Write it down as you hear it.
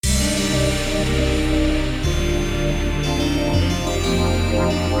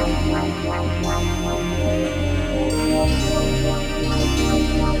What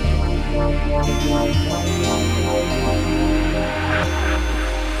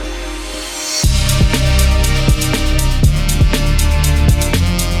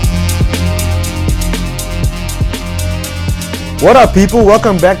up, people?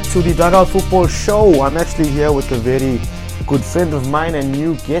 Welcome back to the Dugout Football Show. I'm actually here with a very good friend of mine and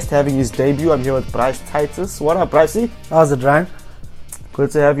new guest having his debut. I'm here with Bryce Titus. What up, Brycey? How's it, Ryan?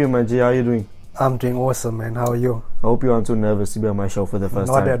 Good to have you, man. G. How are you doing? I'm doing awesome, man. How are you? I hope you aren't too nervous to be on my show for the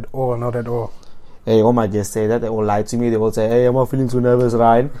first time. Not at all. Hey, all my guests say that. They all lie to me. They all say, hey, I'm not feeling too nervous,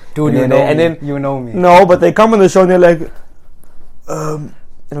 Ryan. Dude, you know me. No, but they come on the show and they're like, and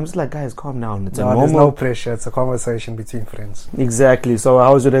I'm just like, guys, calm down. It's a normal... There's no pressure. It's a conversation between friends. Exactly. So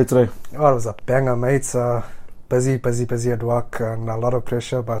how was your day today? Oh, it was a banger, mate. Busy at work and a lot of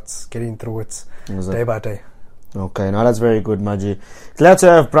pressure, but getting through it day by day. Okay, now that's very good, Maji. Glad to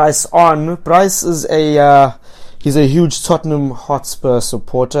have Bryce on. Bryce is he's a huge Tottenham Hotspur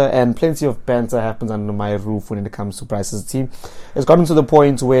supporter, and plenty of banter happens under my roof when it comes to Bryce's team. It's gotten to the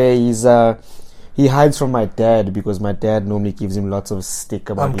point where he hides from my dad because my dad normally gives him lots of stick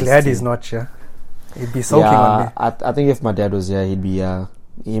about his I'm glad team. He's not here. He'd be soaking on me. I think if my dad was here, he'd be him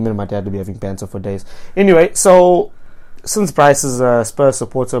and my dad would be having banter for days. Anyway, so since Bryce is a Spurs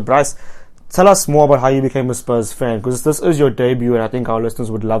supporter, Bryce, tell us more about how you became a Spurs fan, because this is your debut and I think our listeners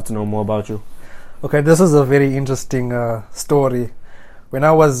would love to know more about you. Okay, this is a very interesting story. When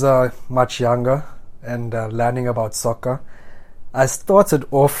I was much younger and learning about soccer, I started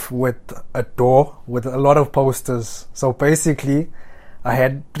off with a door with a lot of posters. So basically, I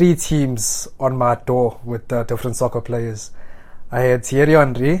had 3 teams on my door with different soccer players. I had Thierry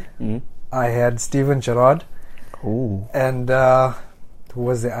Henry, I had Steven Gerrard, and who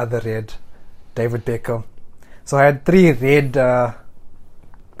was the other red? David Beckham. So I had 3 red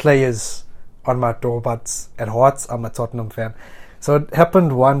players on my door, but at heart, I'm a Tottenham fan. So it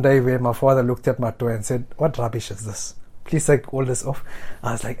happened one day where my father looked at my door and said, "What rubbish is this? Please take all this off."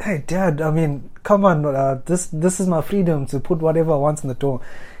 I was like, "Hey, Dad, I mean, come on, this is my freedom to put whatever I want on the door."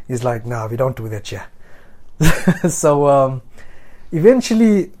 He's like, "Nah, we don't do that here." So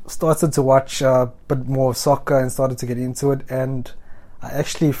eventually started to watch a bit more soccer and started to get into it, and I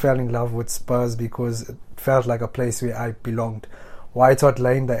actually fell in love with Spurs because it felt like a place where I belonged. White Hart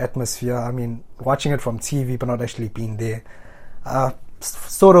Lane, the atmosphere, I mean, watching it from TV but not actually being there,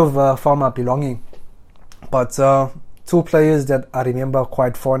 sort of found my belonging. But 2 players that I remember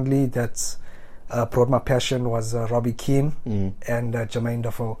quite fondly that brought my passion was Robbie Keane and Jermaine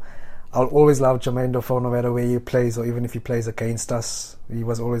Defoe. I'll always love Jermaine Defoe no matter where he plays or even if he plays against us. He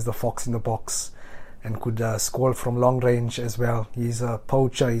was always the fox in the box and could score from long range as well. He's a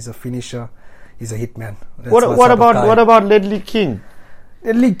poacher, he's a finisher, he's a hitman. What about Ledley King?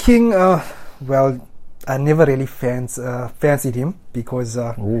 Ledley King, well, I never really fancied him because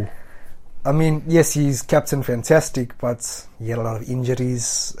I mean, yes, he's captain fantastic, but he had a lot of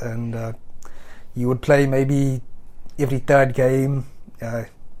injuries and he would play maybe every 3rd game,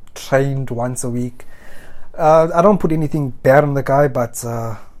 trained once a week. I don't put anything bad on the guy, but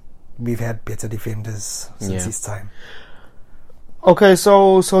we've had better defenders since his time. Okay,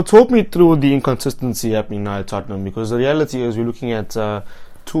 so talk me through the inconsistency happening now at Tottenham, because the reality is we're looking at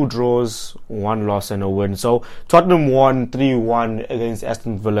 2 draws, 1 loss and a win. So Tottenham won 3-1 against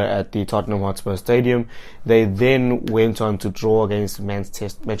Aston Villa at the Tottenham Hotspur Stadium. They then went on to draw against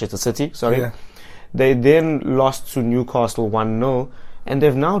Manchester City. They then lost to Newcastle 1-0, and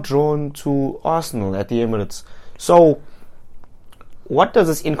they've now drawn to Arsenal at the Emirates. So what does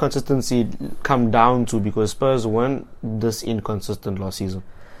this inconsistency come down to? Because Spurs weren't this inconsistent last season.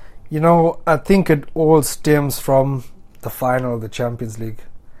 You know, I think it all stems from the final of the Champions League.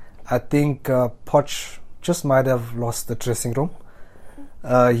 I think Poch just might have lost the dressing room.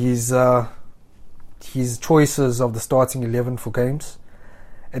 His choices of the starting 11 for games,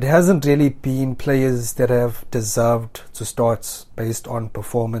 it hasn't really been players that have deserved to start based on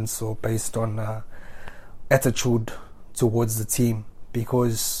performance or based on attitude towards the team.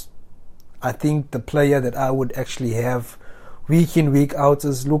 Because I think the player that I would actually have week in, week out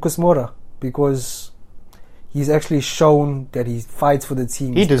is Lucas Moura, because he's actually shown that he fights for the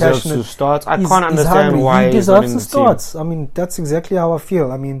team. He deserves to start. I can't understand why he deserves to start. I mean, that's exactly how I feel.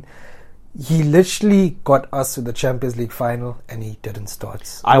 I mean, he literally got us to the Champions League final and he didn't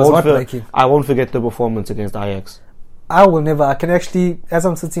start. I won't forget the performance against Ajax. I will never. I can actually, as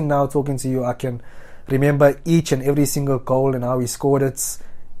I'm sitting now talking to you, I can remember each and every single goal and how he scored it.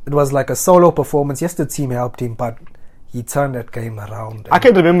 It was like a solo performance. Yes, the team helped him, but he turned that game around. I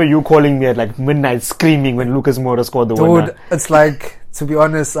can remember you calling me at like midnight screaming when Lucas Moura scored the winner. Dude, it's like To be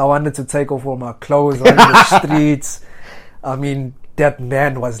honest, I wanted to take off all my clothes on the streets. I mean, that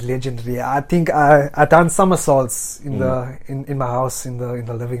man was legendary. I think I done somersaults in my house in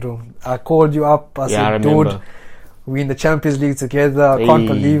the living room. I called you up. I said, dude, we in the Champions League together. I can't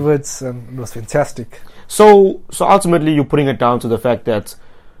believe it. And it was fantastic. So ultimately, you're putting it down to the fact that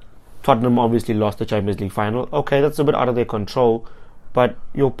Tottenham obviously lost the Champions League final. Okay, that's a bit out of their control, but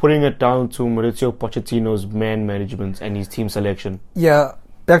you're putting it down to Mauricio Pochettino's man management and his team selection. Yeah,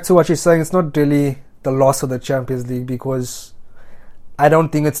 back to what you're saying, it's not really the loss of the Champions League, because I don't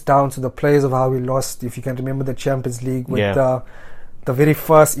think it's down to the players of how we lost. If you can remember the Champions League with the very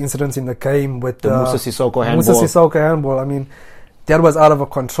first incident in the game with the Musa Sissoko handball. I mean, that was out of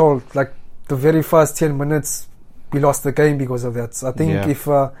control. Like the very first 10 minutes, we lost the game because of that. So I think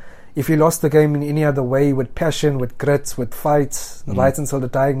if you lost the game in any other way, with passion, with grit, with fight, right until the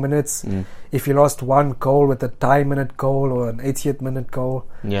dying minutes, if you lost one goal with a 9-minute goal or an 88th minute goal,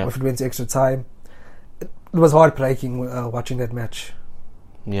 or if it went to extra time, it was heartbreaking watching that match.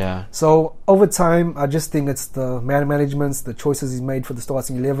 Yeah. So over time, I just think it's the man management, the choices he's made for the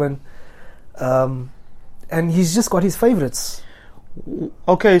starting 11, and he's just got his favourites.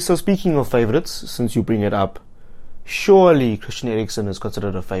 Okay, so speaking of favourites, since you bring it up, surely Christian Eriksen is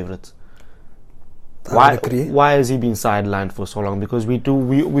considered a favourite. Why has he been sidelined for so long? Because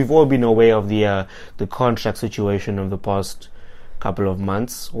we've all been aware of the contract situation of the past couple of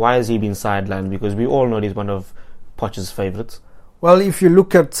months. Why has he been sidelined? Because we all know he's one of Poch's favourites. Well, if you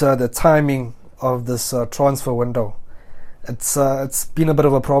look at the timing of this transfer window, it's been a bit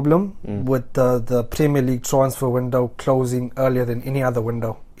of a problem with the Premier League transfer window closing earlier than any other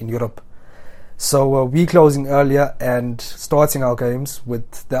window in Europe. So we closing earlier and starting our games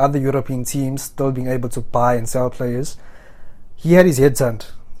with the other European teams still being able to buy and sell players. He had his head turned.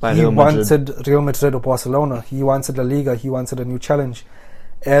 He wanted Real Madrid or Barcelona. He wanted La Liga. He wanted a new challenge.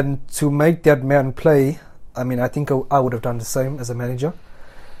 And to make that man play, I mean, I think I would have done the same as a manager.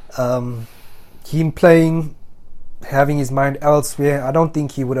 Him playing, having his mind elsewhere, I don't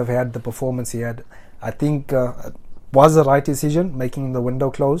think he would have had the performance he had. I think it was the right decision, making the window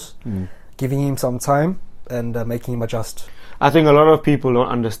close, giving him some time and making him adjust. I think a lot of people don't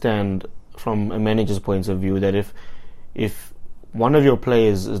understand from a manager's point of view that if one of your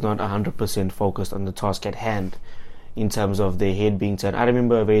players is not 100% focused on the task at hand in terms of their head being turned. I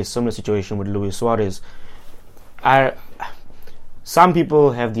remember a very similar situation with Luis Suarez. Some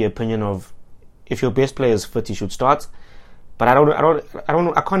people have the opinion of if your best player is fit, he should start. But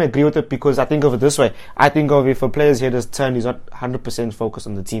I can't agree with it, because I think of it this way. I think of if a player's head is turned, he's not 100% focused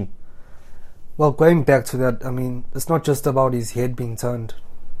on the team. Well, going back to that, I mean, it's not just about his head being turned.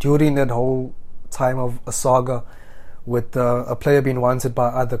 During that whole time of a saga with a player being wanted by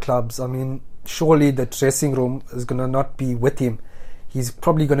other clubs, I mean, surely the dressing room is going to not be with him. He's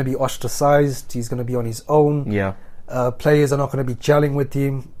probably going to be ostracized. He's going to be on his own. Yeah. Players are not going to be gelling with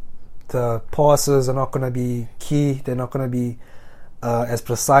him. The passes are not going to be key. They're not going to be as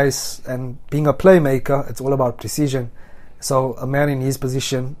precise. And being a playmaker, it's all about precision. So a man in his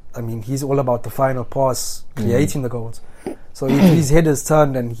position, I mean, he's all about the final pass, creating the goals. So if his head is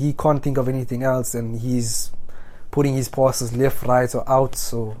turned and he can't think of anything else, and he's putting his passes left, right, or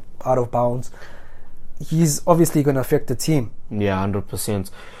out of bounds, he's obviously going to affect the team. Yeah,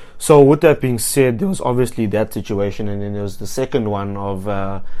 100%. So with that being said, there was obviously that situation, and then there was the second one of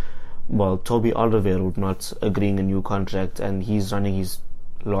Toby Alderweireld not agreeing a new contract, and he's running his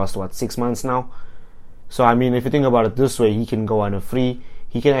last 6 months now. So I mean, if you think about it this way, he can go on a free.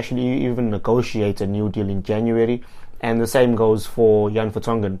 He can actually even negotiate a new deal in January, and the same goes for Jan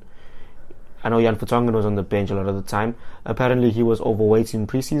Vertonghen. I know Jan Vertonghen was on the bench a lot of the time. Apparently he was overweight in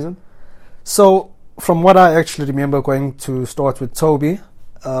pre-season. So from what I actually remember, going to start with Toby's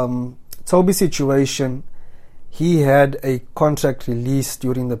situation, he had a contract release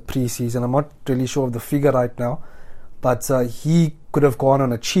during the pre-season. I'm not really sure of the figure right now, but he could have gone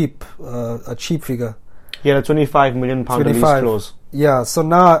on a cheap figure. He had a £25 million release clause. Yeah, so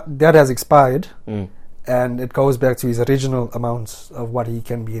now that has expired, and it goes back to his original amount of what he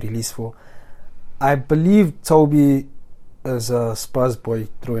can be released for. I believe Toby is a Spurs boy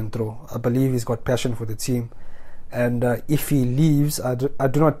through and through. I believe he's got passion for the team, and if he leaves, I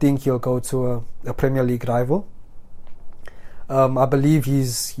do not think he'll go to a Premier League rival. I believe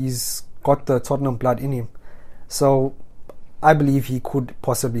he's got the Tottenham blood in him, so I believe he could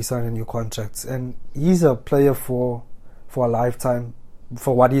possibly sign a new contract, and he's a player for a lifetime.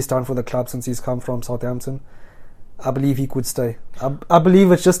 For what he's done for the club since he's come from Southampton, I believe he could stay. I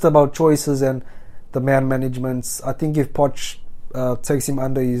believe it's just about choices and the man management. I think if Poch takes him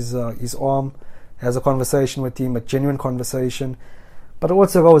under his arm, has a conversation with him, a genuine conversation, But it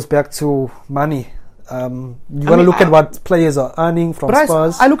also goes back to money. You got to look at what players are earning from Bryce,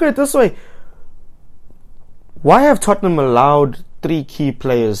 Spurs. I look at it this way. Why have Tottenham allowed 3 key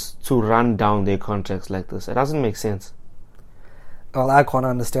players to run down their contracts like this? It doesn't make sense. Well, I can't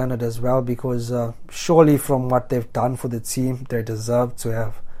understand it as well, because surely from what they've done for the team, they deserve to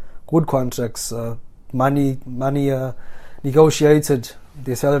have good contracts. Money negotiated,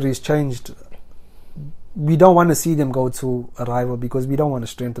 their salaries changed. We don't want to see them go to a rival, because we don't want to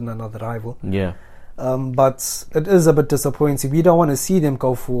strengthen another rival. Yeah. But it is a bit disappointing. We don't want to see them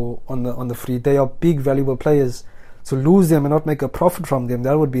go for on the free. They are big, valuable players. To lose them and not make a profit from them,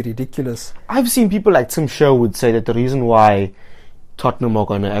 that would be ridiculous. I've seen people like Tim Sherwood say that the reason why Tottenham are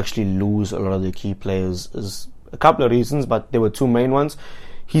going to actually lose a lot of their key players is a couple of reasons, but there were 2 main ones.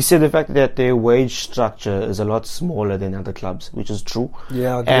 He said the fact that their wage structure is a lot smaller than other clubs, which is true.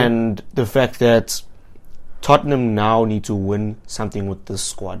 Yeah, and the fact that Tottenham now need to win something with this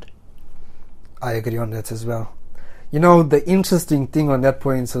squad. I agree on that as well. You know, the interesting thing on that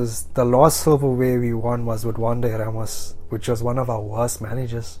point is the last silverware we won was with Wande Ramos, which was one of our worst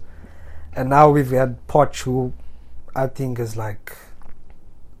managers. And now we've had Poch, who I think is like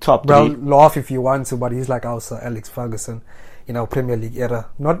top 3. Well, laugh if you want to, but he's like our Sir Alex Ferguson in our Premier League era.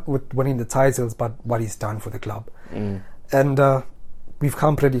 Not with winning the titles, but what he's done for the club. And we've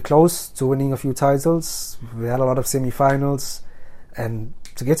come pretty close to winning a few titles. We had a lot of semi-finals, and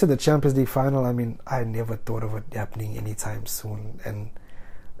to get to the Champions League final, I mean, I never thought of it happening anytime soon.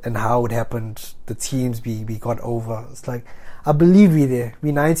 And how it happened, the teams we got over. It's like, I believe we're there.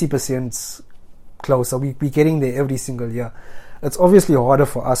 We're 90% closer. We're getting there every single year. It's obviously harder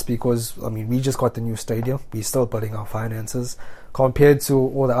for us because, I mean, we just got the new stadium. We're still building our finances compared to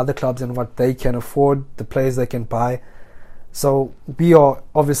all the other clubs and what they can afford, the players they can buy. So we are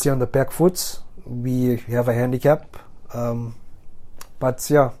obviously on the back foot. We have a handicap. But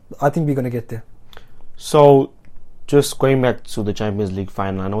yeah, I think we're going to get there. So, just going back to the Champions League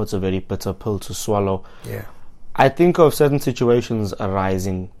final, I know it's a very bitter pill to swallow. Yeah. I think of certain situations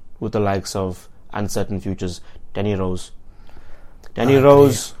arising with the likes of uncertain futures. Danny Rose,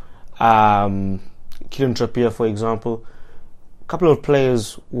 Kieran Trippier, for example. A couple of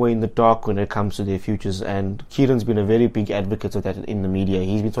players were in the dark when it comes to their futures, and Kieran's been a very big advocate of that in the media.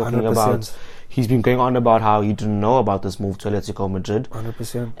 He's been talking 100%. He's been going on about how he didn't know about this move to Atletico Madrid.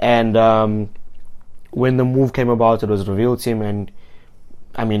 100%. And when the move came about, it was revealed to him, and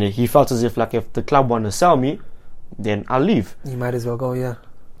I mean, he felt as if, like, if the club want to sell me, then I'll leave. You might as well go, yeah.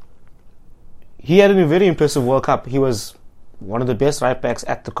 He had a very impressive World Cup. He was one of the best right backs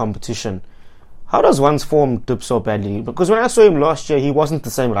at the competition. How does one's form dip so badly? Because when I saw him last year, he wasn't the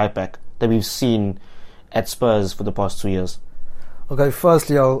same right back that we've seen at Spurs for the past 2 years. Okay,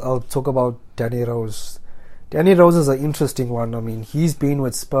 firstly, I'll talk about Danny Rose. Danny Rose is an interesting one. I mean, he's been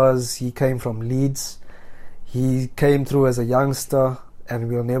with Spurs. He came from Leeds. He came through as a youngster, and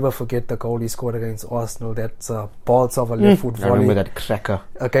we'll never forget the goal he scored against Arsenal. That's balls of a left foot volley. I remember that cracker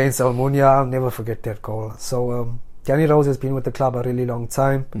against Almunia. I'll never forget that goal. So Danny Rose has been with the club a really long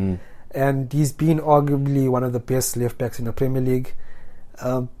time. And he's been arguably one of the best left backs in the Premier League.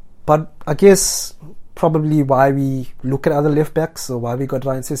 But I guess probably why we look at other left backs, or why we got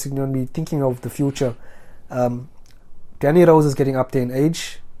Ryan Sessegnon, we're thinking of the future. Danny Rose is getting up there in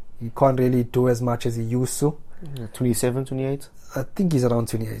age. He can't really do as much as he used to. 27, 28? I think he's around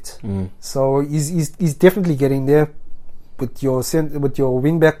 28. So he's definitely getting there. With your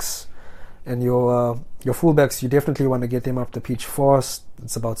wing backs and your fullbacks, you definitely want to get them up the pitch fast.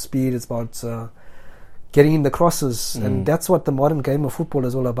 It's about speed. It's about getting in the crosses, and that's what the modern game of football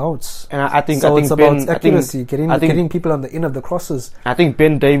is all about. And I think it's Ben, about accuracy, getting people on the end of the crosses. I think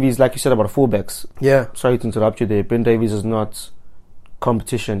Ben Davies, like you said about fullbacks. Yeah. Sorry to interrupt you there. Ben Davies is not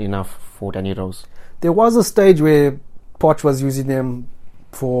competition enough for Danny Rose. There was a stage where Poch was using them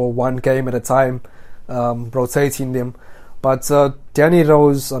for one game at a time, rotating them. But Danny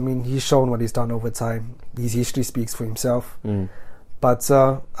Rose, I mean, he's shown what he's done over time. His history speaks for himself. But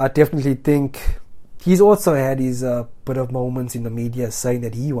I definitely think he's also had his bit of moments in the media saying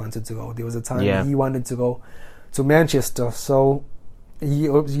that he wanted to go. There was a time he wanted to go to Manchester. So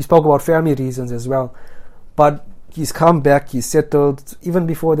he spoke about family reasons as well. But he's come back, he's settled. Even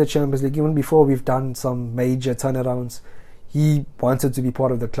before the Champions League, even before we've done some major turnarounds, he wanted to be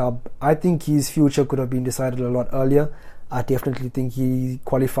part of the club. I think his future could have been decided a lot earlier. I definitely think he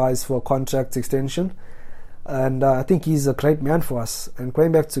qualifies for a contract extension. And I think he's a great man for us. And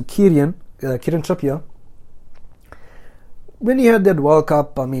going back to Kieran Trippier, when he had that World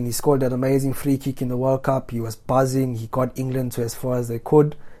Cup, I mean, he scored that amazing free kick in the World Cup. He was buzzing. He got England to as far as they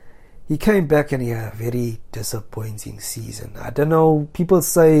could. he came back and he had a very disappointing season. I don't know. People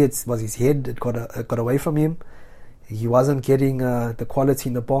say it was his head that got away from him. He wasn't getting the quality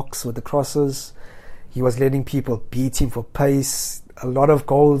in the box with the crosses. He was letting people beat him for pace. A lot of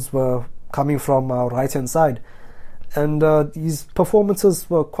goals were coming from our right-hand side. And his performances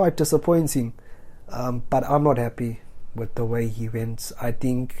were quite disappointing. But I'm not happy with the way he went. I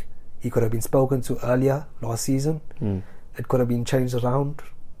think he could have been spoken to earlier last season. It could have been changed around.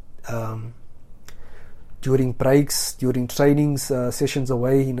 During breaks, during trainings, sessions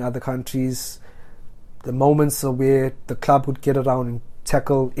away in other countries, the moments where the club would get around and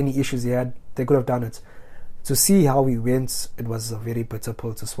tackle any issues he had, they could have done it. To see how he went, it was a very bitter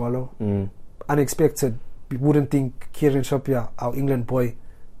pill to swallow. Unexpected. We wouldn't think Kieran Trippier, our England boy,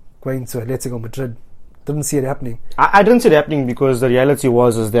 going to Atletico Madrid. Didn't see it happening. I didn't see it happening because the reality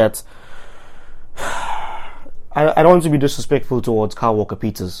is that I don't want to be disrespectful towards Kyle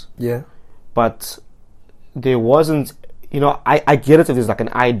Walker-Peters. Yeah. But there wasn't, I get it if there's like an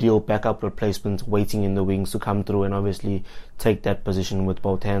ideal backup replacement waiting in the wings to come through and obviously take that position with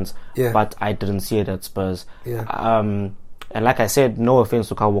both hands. Yeah. But I didn't see it at Spurs. Yeah. And like I said, no offense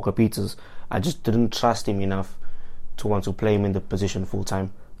to Kyle Walker-Peters, I just didn't trust him enough to want to play him in the position full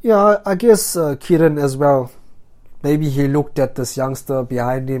time. Yeah, I guess Kieran as well. Maybe he looked at this youngster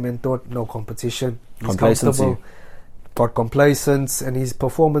behind him and thought, no competition. He's comfortable, got complacent, and his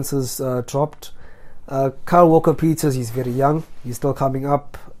performances dropped. Kyle Walker-Peters, he's very young. He's still coming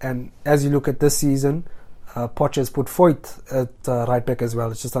up. And as you look at this season, Poch has put Foyt at right back as well.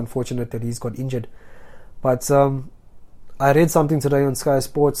 It's just unfortunate that he's got injured. But I read something today on Sky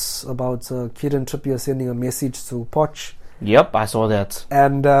Sports about Kieran Trippier sending a message to Poch. Yep, I saw that.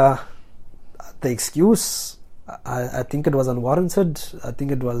 And the excuse, I think it was unwarranted. I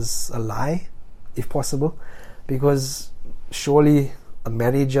think it was a lie, if possible. Because surely a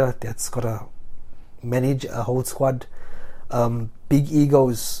manager that's got to manage a whole squad, big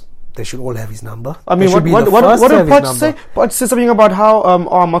egos, they should all have his number. I mean, what did Poch say? Poch said something about how,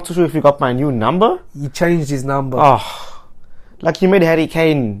 I'm not too sure if you got my new number. He changed his number. Oh, like he made Harry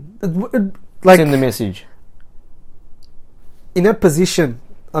Kane send the message. In that position,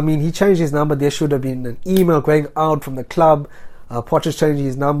 I mean, he changed his number. There should have been an email going out from the club. Poch is changing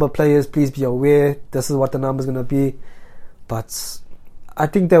his number. Players, please be aware. This is what the number is going to be. But I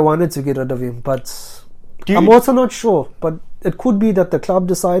think they wanted to get rid of him. But I'm also not sure. But it could be that the club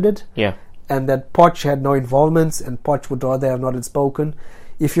decided. Yeah. And that Poch had no involvement. And Poch would rather have not spoken.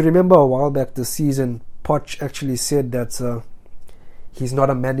 If you remember a while back this season, Poch actually said that he's not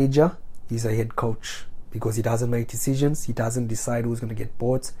a manager. He's a head coach. Because he doesn't make decisions. He doesn't decide who's going to get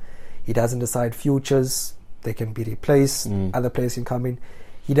bought. He doesn't decide futures. They can be replaced. Other players can come in.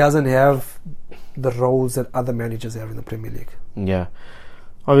 He doesn't have the roles that other managers have in the Premier League. Yeah.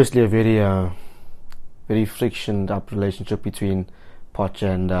 Obviously a very very frictioned up relationship between Poch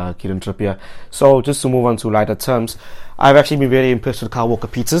and Kieran Trippier. So just to move on to lighter terms, I've actually been very impressed with Kyle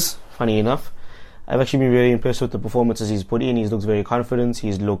Walker-Peters, funny enough. I've actually been very impressed with the performances he's put in. He's looked very confident.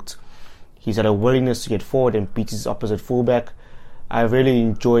 He's had a willingness to get forward and beat his opposite fullback. I've really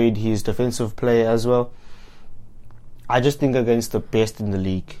enjoyed his defensive play as well. I just think against the best in the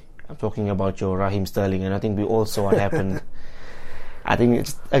league, I'm talking about your Raheem Sterling, and I think we all saw what happened. I think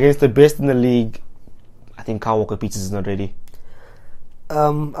it's against the best in the league. I think Kyle Walker-Peters is not ready.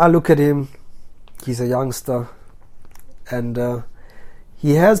 I look at him. He's a youngster, and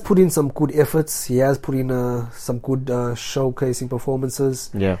he has put in some good efforts. He has put in some good showcasing performances.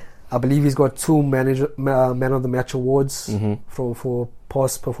 Yeah. I believe he's got 2 man of the match awards for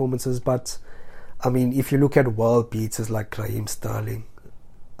past performances. But I mean, if you look at world beaters like Raheem Sterling,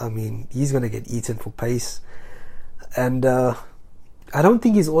 I mean, he's going to get eaten for pace. And I don't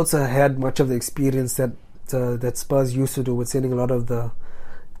think he's also had much of the experience that Spurs used to do with sending a lot of the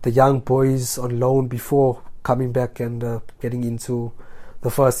young boys on loan before coming back and getting into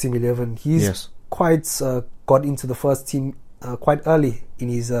the first team 11. He's quite got into the first team quite early in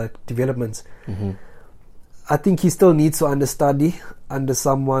his development. I think he still needs to understudy under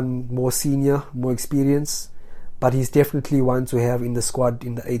someone more senior, more experienced, but he's definitely one to have in the squad,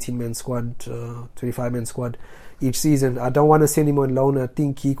 in the 18-man squad, 25-man squad each season. I don't want to send him on loan. I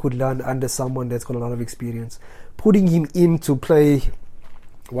think he could learn under someone that's got a lot of experience. Putting him in to play,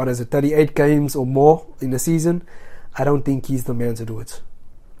 38 games or more in a season, I don't think he's the man to do it.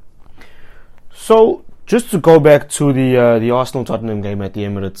 So, just to go back to the Arsenal-Tottenham game at the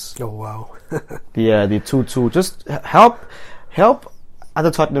Emirates. Oh, wow. the 2-2. Just help other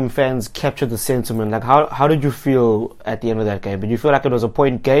Tottenham fans capture the sentiment. Like, how did you feel at the end of that game? Did you feel like it was a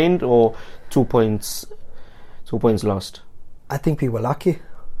point gained or 2 points lost? I think we were lucky.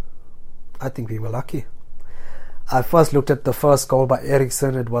 I think we were lucky. I first looked at the first goal by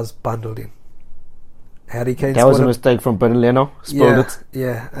Eriksen. It was bundled in. Harry Kane. That was a mistake from Brendan Leno. Spoiled it.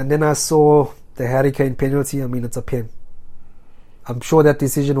 Yeah. And then I saw the Harry Kane penalty. I mean, it's a pen. I'm sure that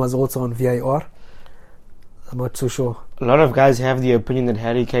decision was also on VAR. I'm not too sure. A lot of guys have the opinion that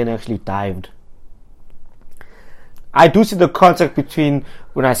Harry Kane actually dived. I do see the contact between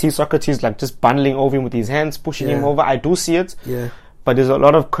when I see Socrates like just bundling over him with his hands, pushing him over. I do see it. Yeah. But there's a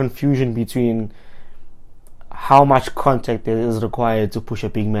lot of confusion between how much contact there is required to push a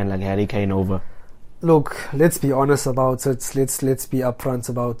big man like Harry Kane over. Look, let's be honest about it. Let's be upfront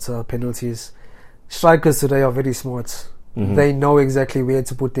about penalties. Strikers today are very smart. Mm-hmm. They know exactly where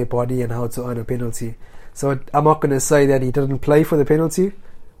to put their body and how to earn a penalty. So I'm not going to say that he didn't play for the penalty,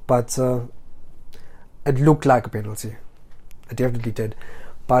 but it looked like a penalty. It definitely did.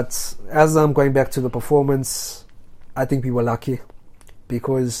 But as I'm going back to the performance, I think we were lucky,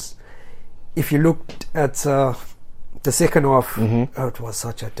 because if you looked at the second half, it was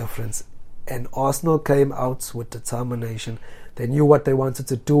such a difference. And Arsenal came out with determination. They knew what they wanted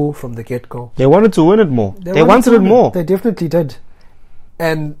to do from the get-go. They wanted to win it more. They wanted it more. They definitely did.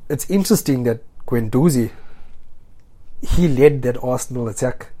 And it's interesting that Guendouzi, he led that Arsenal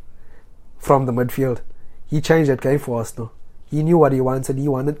attack from the midfield. He changed that game for Arsenal. He knew what he wanted. He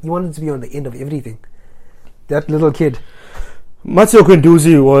wanted to be on the end of everything. That little kid. Mauricio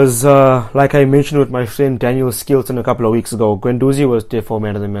Guendouzi was, like I mentioned with my friend Daniel Skilton a couple of weeks ago, Guendouzi was therefore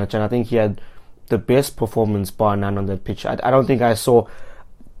man of the match, and I think he had the best performance bar none on that pitch. I don't think I saw,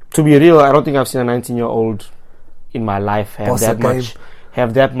 to be real, I don't think I've seen a 19-year-old in my life have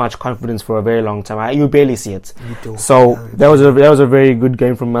that much confidence for a very long time. You barely see it. So that was a very good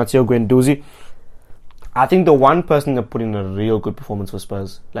game from Mauricio Guendouzi. I think the one person that put in a real good performance for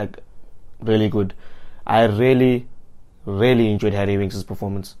Spurs, like really good. I really enjoyed Harry Winks'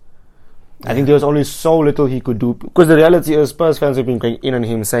 performance. I think there was only so little he could do, because the reality is Spurs fans have been going in on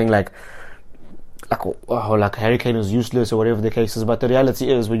him saying like Harry Kane is useless or whatever the case is, but the reality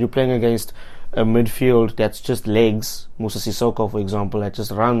is when you're playing against a midfield that's just legs, Moussa Sissoko for example, that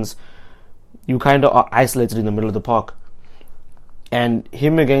just runs, you kind of are isolated in the middle of the park. And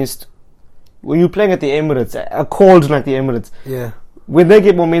him against, when you're playing at the Emirates, a cold like the Emirates, when they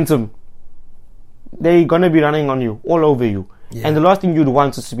get momentum, they're going to be running on you, all over you. And the last thing you'd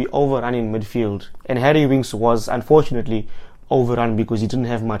want is to be overrun in midfield. And Harry Winks was unfortunately overrun because he didn't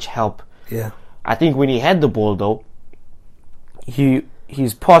have much help. I think when he had the ball though,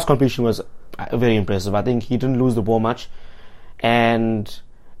 his pass completion was very impressive. I think he didn't lose the ball much. And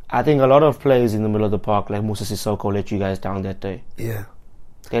I think a lot of players in the middle of the park, like Moussa Sissoko, let you guys down that day.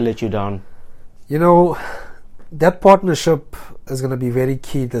 They let you down. You know, that partnership is going to be very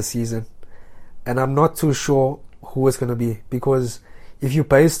key this season. And I'm not too sure who it's going to be, because if you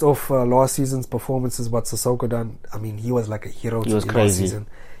based off last season's performances, what Sissoko done, I mean, he was like a hero to me last season.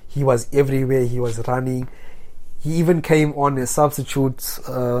 He was everywhere. He was running. He even came on as a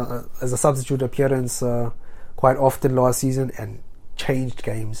substitute appearance quite often last season and changed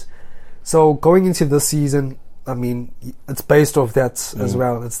games. So going into this season, I mean, it's based off that as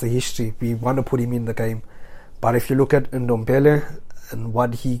well. It's the history. We want to put him in the game. But if you look at Ndombele and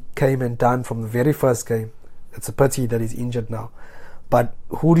what he came and done from the very first game, it's a pity that he's injured now. But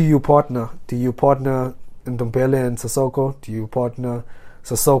who do you partner? Do you partner Ndombele and Sissoko? Do you partner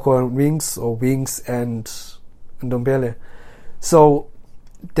Sissoko and Winks, or Winks and Ndombele? So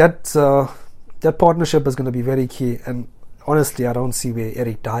that partnership is going to be very key. And honestly, I don't see where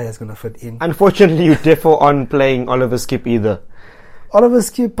Eric Dyer is going to fit in. Unfortunately, you therefore aren't playing Oliver Skip either. Oliver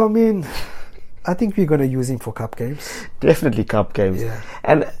Skip, I mean, I think we're going to use him for cup games. Definitely cup games.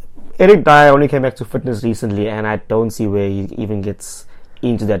 And Eric Dyer only came back to fitness recently, and I don't see where he even gets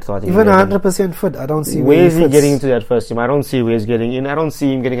into that thought. Even 100% fit, I don't see where is he getting into that first team. I don't see where he's getting in. I don't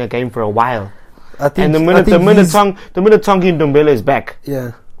see him getting a game for a while. And the minute Tanguy Ndombele is back,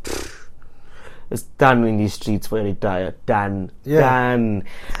 it's done in these streets for Eric Dyer. Done.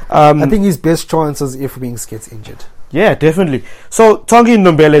 I think his best chance is if Winks gets injured. Yeah, definitely. So Tanguy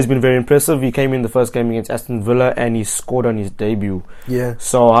Ndombele has been very impressive. He came in the first game against Aston Villa and he scored on his debut.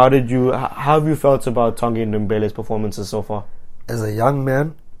 So how have you felt about Tanguy Ndombele's performances so far? As a young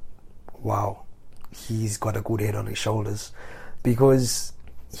man, wow, he's got a good head on his shoulders, because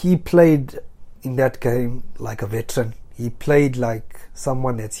he played in that game like a veteran. He played like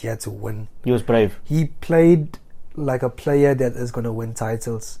someone that's here to win. He was brave. He played like a player that is going to win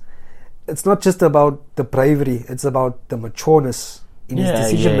titles. It's not just about the bravery, it's about the matureness in his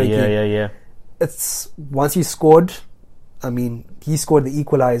decision making. It's once he scored, I mean, he scored the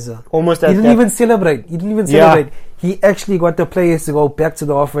equalizer. Almost he didn't even celebrate. He actually got the players to go back to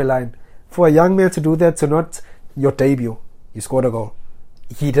the halfway line, For a young man to do that, to not your debut, you scored a goal.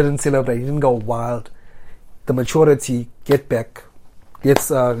 He didn't celebrate. He didn't go wild. The maturity, get back. Let's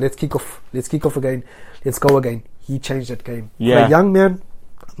kick off. Let's kick off again. Let's go again. He changed that game. Yeah. For a young man,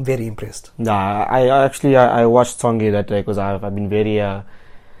 I'm very impressed. Nah, I watched Tongi that day because I've been very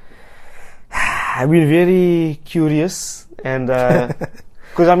curious, and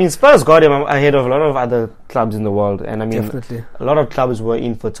because I mean Spurs got him ahead of a lot of other clubs in the world, and I mean Definitely. a lot of clubs were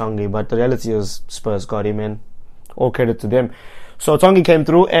in for Tongi, but the reality is Spurs got him, and all credit to them. So Tongi came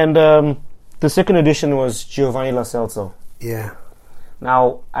through, and the second edition was Giovanni Lo Celso. Yeah.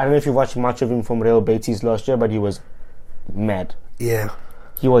 Now I don't know if you watched much of him from Real Betis last year, but he was mad. Yeah.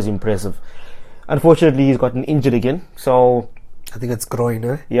 He was impressive. Unfortunately, he's gotten injured again, so I think it's growing,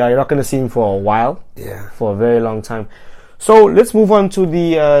 eh? yeah, you're not going to see him for a while. Yeah. For a very long time. So let's move on to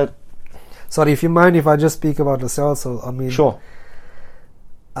the. Sorry, if you mind if I just speak about Lo Celso. I mean, Sure.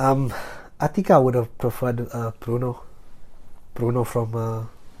 I think I would have preferred Bruno. Bruno from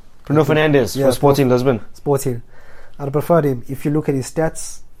Bruno Fernandes yeah, for Sporting Lisbon. Sporting. I'd preferred him. If you look at his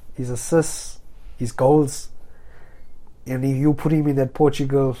stats, his assists, his goals, and if you put him in that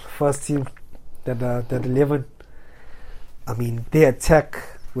Portugal first team, that 11, I mean, they attack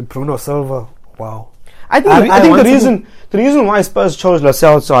with Bruno Silva. Wow. I think the reason why Spurs chose Lo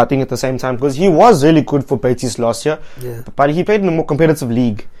Celso, I think at the same time, because he was really good for Betis last year, Yeah. but he played in a more competitive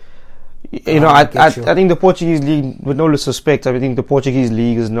league. You know, I think the Portuguese league, with no disrespect, I think the Portuguese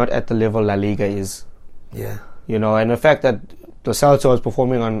league is not at the level La Liga is. Yeah. You know, and the fact that Lo Celso is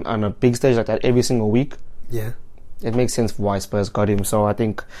performing on a big stage like that every single week, Yeah. it makes sense why Spurs got him. So I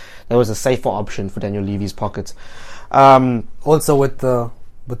think that was a safer option for Daniel Levy's pockets. Also with the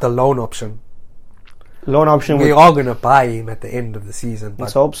loan option, Loan option. we are gonna buy him at the end of the season. But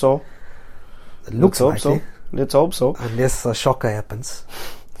Let's hope so. it looks Let's hope likely, so. Let's hope so. unless a shocker happens.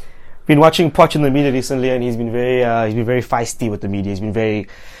 Been watching Poch in the media recently, and he's been very feisty with the media. He's been very,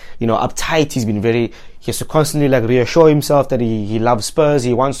 uptight. He has to constantly reassure himself that he loves Spurs.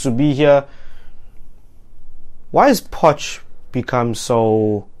 He wants to be here. Why has Poch become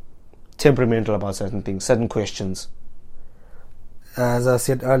so temperamental about certain things, certain questions? As I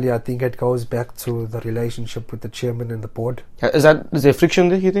said earlier, I think it goes back to the relationship with the chairman and the board. Is there friction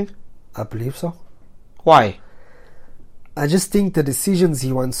there, you think? I believe so. Why? I just think the decisions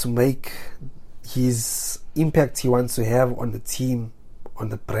he wants to make, his impact he wants to have on the team, on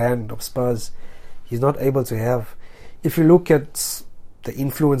the brand of Spurs, he's not able to have. If you look at the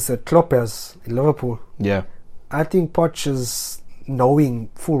influence that Klopp has in Liverpool, Yeah. I think Poch is knowing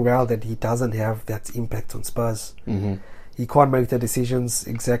full well that he doesn't have that impact on Spurs. Mm-hmm. He can't make the decisions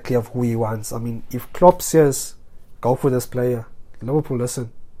exactly of who he wants. I mean, if Klopp says, go for this player, Liverpool,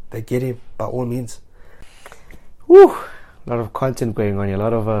 listen, they get him by all means. Whew. A lot of content going on here, a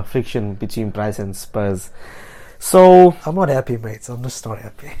lot of friction between Bryce and Spurs. So I'm not happy, mates. I'm just not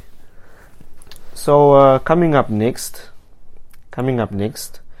happy. So coming up next,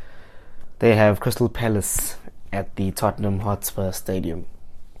 they have Crystal Palace at the Tottenham Hotspur Stadium.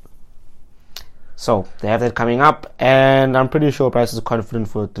 So they have that coming up, and I'm pretty sure Bryce is confident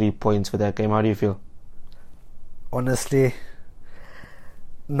for 3 points for that game. How do you feel? Honestly,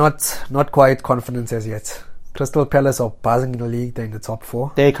 not quite confident as yet. Crystal Palace are buzzing in the league. They're in the top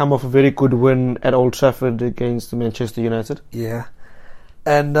 4. They come off a very good win at Old Trafford against Manchester United. Yeah.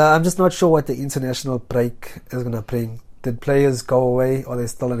 And I'm just not sure what the international break is going to bring. Did players go away? Or are they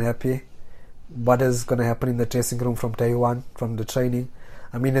still unhappy? What is going to happen in the dressing room from day one, from the training?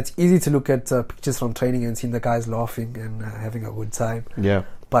 I mean, it's easy to look at pictures from training and see the guys laughing and having a good time. Yeah.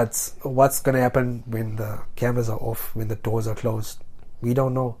 But what's going to happen when the cameras are off, when the doors are closed? We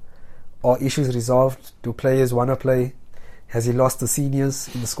don't know. Are issues resolved? Do players want to play? Has he lost the seniors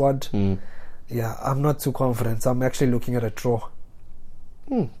in the squad? Yeah, I'm not too confident. I'm actually looking at a draw.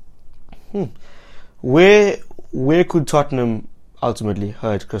 Where could Tottenham ultimately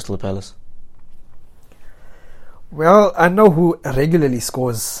hurt Crystal Palace? Well, I know who regularly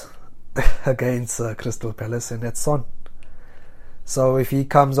scores against Crystal Palace, and that's Son. So if he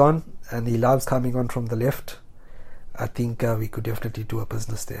comes on, and he loves coming on from the left, I think we could definitely do a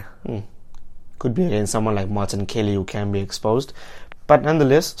business there. Could be against someone like Martin Kelly, who can be exposed. But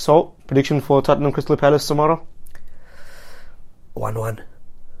nonetheless, so prediction for Tottenham Crystal Palace tomorrow? 1-1.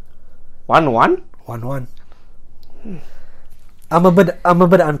 1-1? 1-1. I'm a bit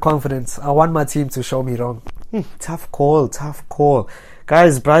unconfident. I want my team to show me wrong. Tough call.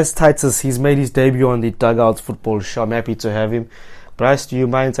 Guys, Bryce Titus, he's made his debut on the Dugouts Football Show. I'm happy to have him. Bryce, do you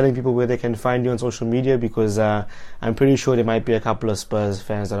mind telling people where they can find you on social media? Because I'm pretty sure there might be a couple of Spurs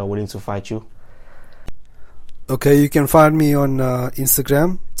fans that are willing to fight you. Okay, you can find me on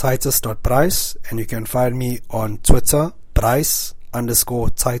Instagram, Titus.Bryce, and you can find me on Twitter,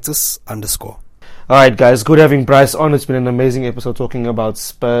 Bryce_Titus_. Alright guys, good having Bryce on. It's been an amazing episode talking about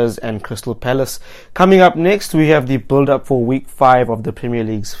Spurs and Crystal Palace. Coming up next, we have the build-up for Week 5 of the Premier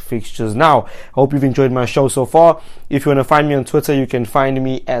League's fixtures. Now, I hope you've enjoyed my show so far. If you want to find me on Twitter, you can find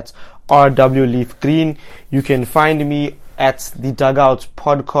me at RWLeafGreen. You can find me at the Dugout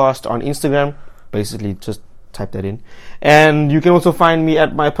Podcast on Instagram. Basically, just type that in. And you can also find me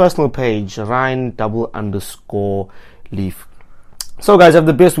at my personal page, Ryan_Leaf. So guys, have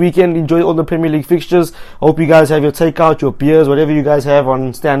the best weekend. Enjoy all the Premier League fixtures. Hope you guys have your takeout, your beers, whatever you guys have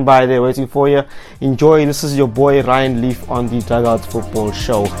on standby there waiting for you. Enjoy. This is your boy Ryan Leaf on the Dugout Football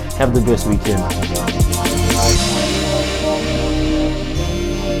Show. Have the best weekend.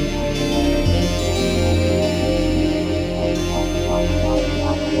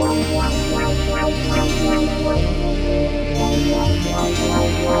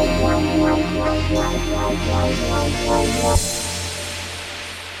 Yeah.